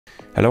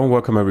Hello and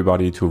welcome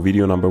everybody to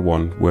video number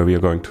 1, where we are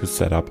going to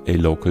set up a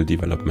local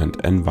development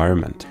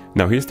environment.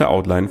 Now here's the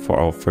outline for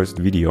our first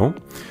video.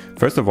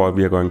 First of all,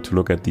 we are going to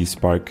look at the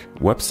Spark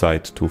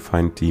website to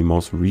find the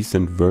most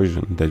recent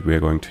version that we are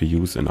going to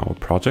use in our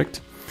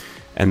project.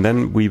 And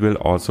then we will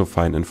also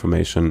find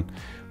information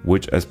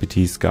which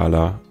SBT,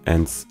 Scala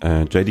and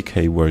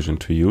JDK version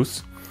to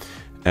use.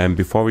 And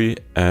before we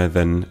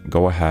then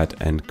go ahead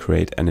and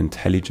create an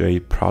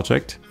IntelliJ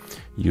project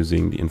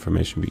using the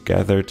information we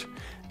gathered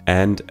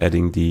and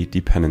adding the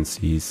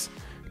dependencies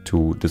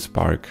to the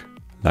Spark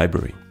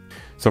library.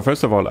 So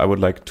first of all, I would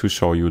like to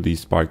show you the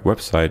Spark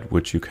website,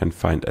 which you can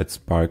find at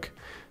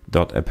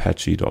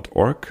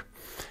spark.apache.org.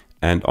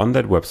 And on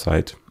that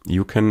website,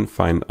 you can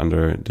find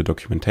under the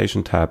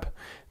documentation tab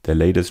the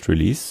latest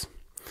release.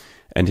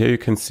 And here you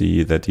can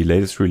see that the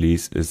latest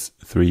release is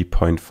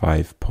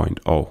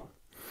 3.5.0.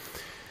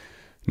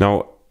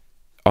 Now,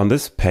 on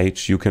this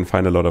page, you can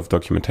find a lot of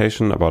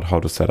documentation about how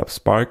to set up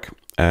Spark.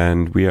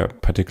 And we are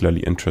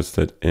particularly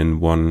interested in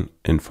one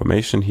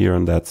information here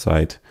on that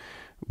site,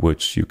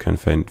 which you can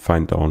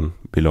find down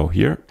below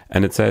here.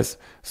 And it says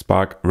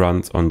Spark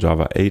runs on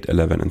Java 8,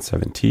 11 and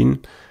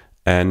 17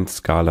 and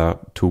Scala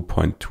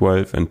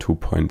 2.12 and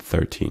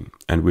 2.13.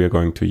 And we are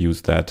going to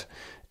use that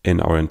in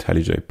our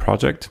IntelliJ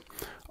project.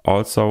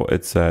 Also,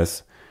 it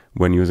says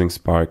when using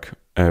Spark,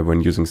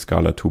 when using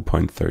Scala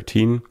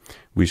 2.13,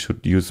 we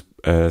should use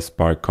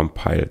Spark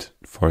compiled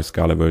for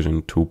Scala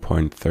version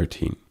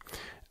 2.13.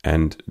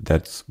 And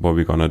that's what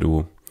we're gonna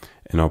do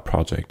in our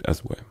project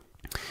as well.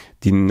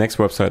 The next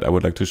website I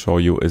would like to show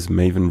you is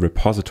Maven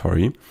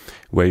repository,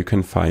 where you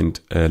can find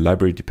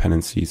library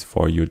dependencies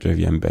for your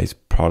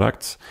JVM-based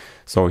products.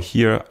 So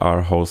here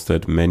are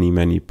hosted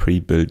many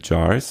pre-built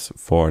jars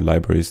for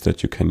libraries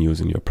that you can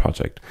use in your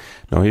project.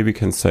 Now here we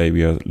can say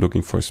we are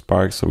looking for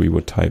Spark, so we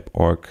would type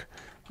org,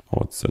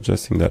 it's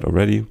suggesting that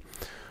already,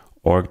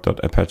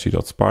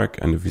 org.apache.spark,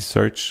 and if we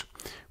search,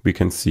 we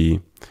can see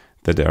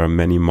that there are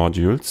many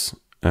modules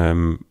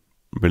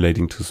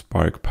relating to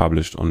Spark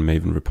published on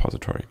Maven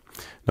repository.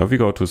 Now if we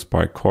go to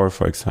Spark Core,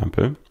 for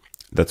example,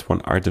 that's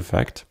one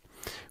artifact.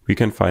 We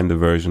can find the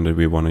version that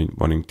we're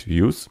wanting to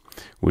use,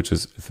 which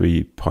is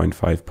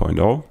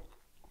 3.5.0.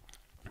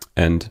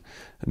 And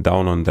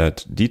down on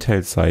that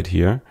detailed side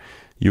here,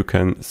 you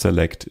can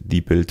select the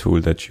build tool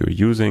that you're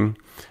using,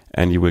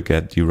 and you will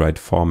get the right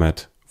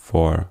format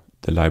for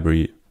the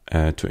library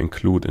to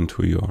include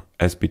into your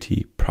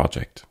SBT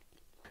project.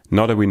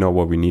 Now that we know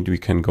what we need, we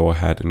can go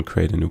ahead and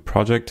create a new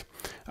project.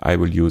 I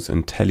will use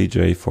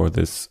IntelliJ for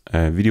this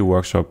video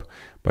workshop,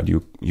 but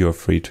you're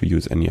free to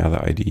use any other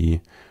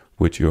IDE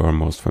which you are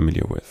most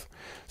familiar with.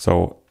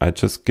 So I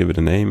just give it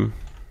a name.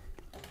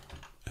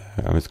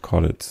 I would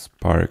call it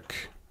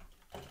Spark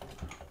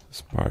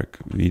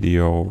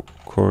Video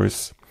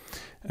Course,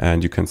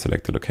 and you can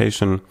select the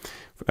location.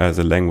 As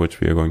a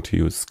language, we are going to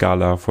use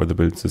Scala. For the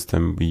build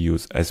system, we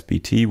use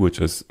SBT, which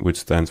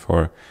stands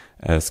for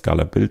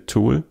Scala Build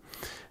Tool,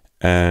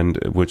 and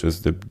which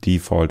is the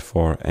default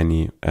for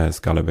any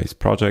Scala-based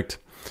project.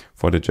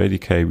 For the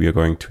JDK, we are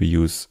going to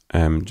use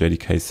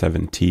JDK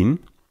 17,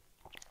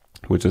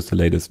 which is the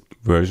latest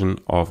version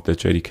of the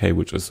JDK,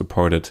 which is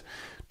supported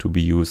to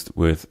be used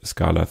with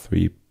Scala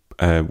 3,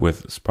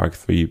 with Spark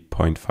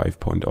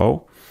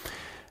 3.5.0.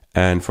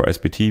 And for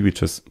SBT, we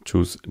just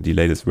choose the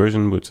latest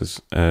version, which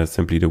is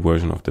simply the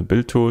version of the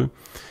build tool.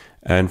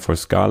 And for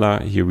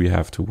Scala, here we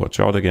have to watch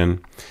out again.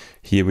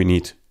 Here we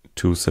need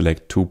to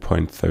select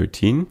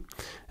 2.13,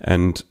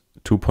 and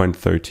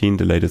 2.13,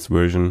 the latest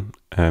version,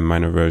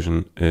 minor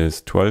version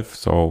is 12.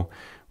 So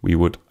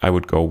I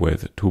would go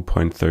with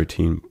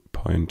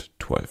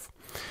 2.13.12.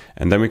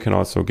 And then we can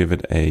also give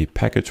it a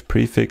package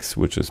prefix,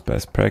 which is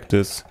best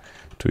practice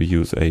to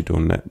use a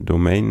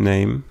domain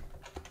name.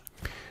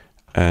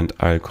 And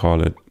I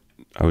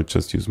would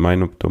just use my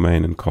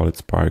domain and call it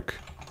Spark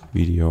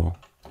Video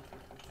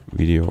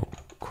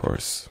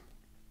Course.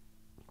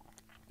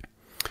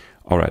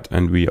 All right,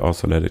 and we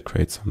also let it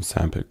create some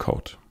sample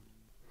code.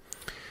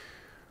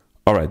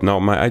 All right, now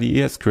my IDE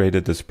has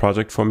created this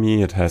project for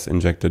me. It has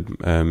injected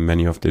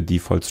many of the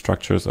default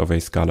structures of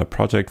a Scala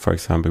project. For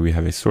example, we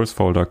have a source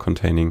folder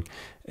containing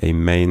a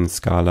main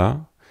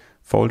Scala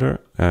folder,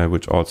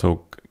 which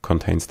also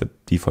contains the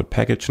default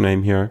package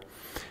name here,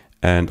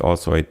 and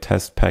also a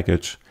test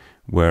package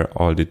where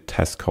all the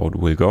test code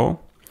will go.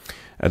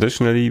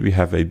 Additionally, we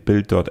have a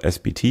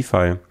build.sbt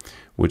file,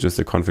 which is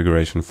the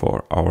configuration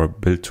for our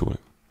build tool.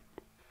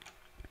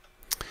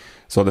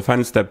 So the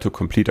final step to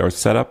complete our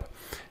setup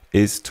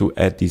is to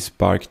add the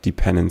Spark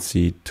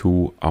dependency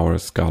to our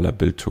Scala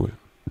build tool.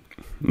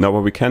 Now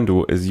what we can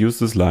do is use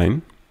this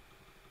line,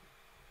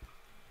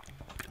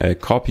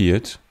 copy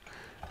it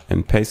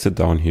and paste it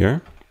down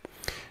here.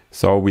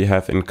 So we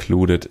have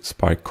included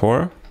Spark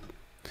Core,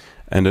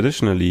 and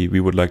additionally we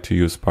would like to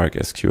use Spark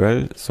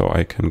SQL. So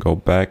I can go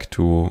back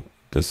to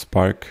the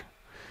Spark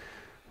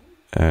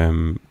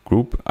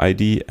group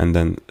ID and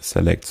then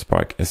select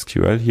Spark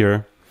SQL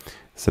here.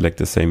 Select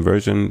the same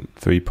version,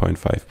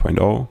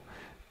 3.5.0,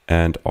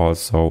 and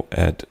also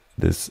add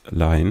this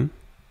line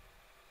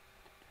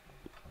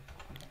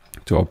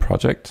to our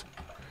project.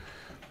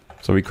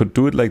 So we could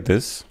do it like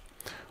this,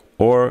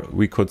 or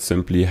we could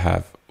simply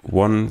have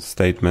one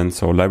statement.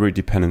 So library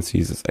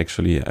dependencies is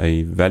actually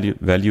a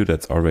value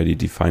that's already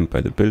defined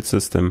by the build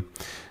system.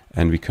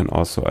 And we can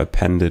also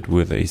append it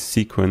with a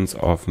sequence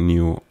of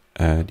new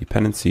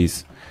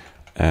dependencies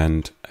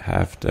and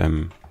have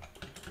them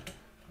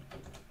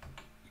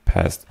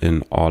passed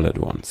in all at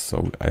once.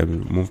 So I will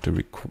remove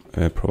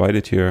the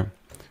provided here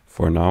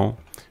for now.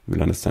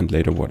 We'll understand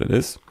later what it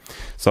is.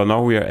 So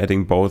now we are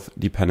adding both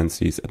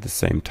dependencies at the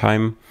same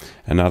time.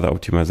 Another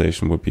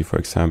optimization would be, for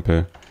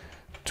example,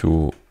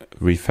 to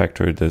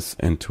refactor this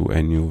into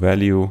a new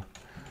value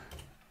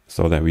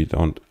so that we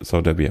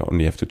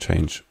only have to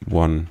change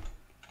one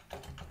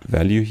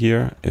value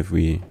here if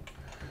we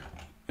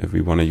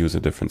want to use a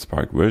different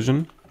Spark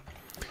version.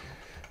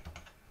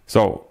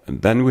 So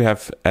then we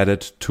have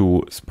added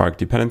two Spark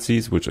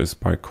dependencies, which is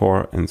Spark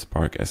Core and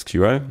Spark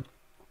SQL,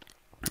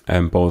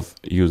 and both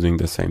using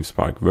the same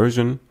Spark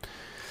version.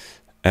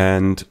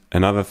 And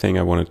another thing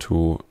I wanted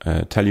to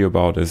tell you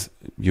about is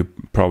you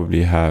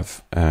probably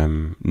have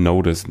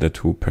noticed the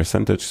two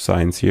percentage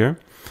signs here.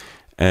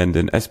 And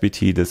in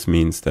SBT, this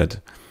means that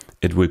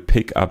it will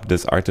pick up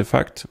this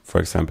artifact, for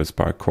example,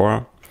 Spark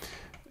Core.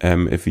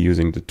 If we're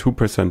using the two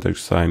percentage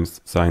signs,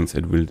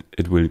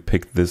 it will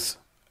pick this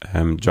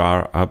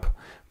jar up,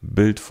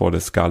 built for the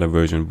Scala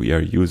version we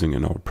are using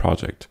in our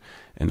project.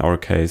 In our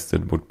case,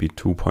 that would be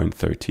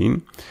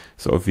 2.13.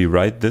 So if we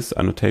write this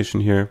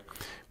annotation here,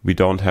 we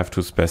don't have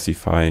to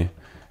specify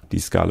the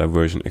Scala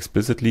version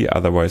explicitly.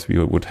 Otherwise, we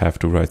would have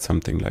to write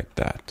something like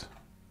that,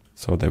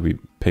 so that we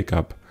pick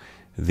up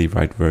the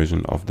right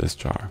version of this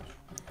jar.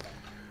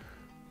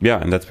 Yeah,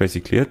 and that's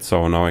basically it.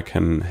 So now I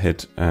can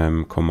hit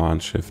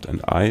Command Shift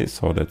and I,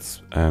 so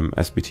that's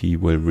SBT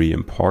will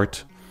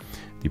re-import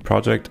the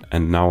project,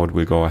 and now it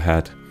will go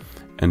ahead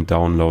and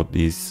download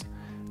these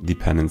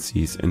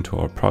dependencies into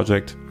our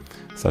project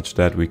such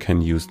that we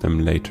can use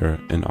them later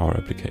in our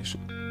application.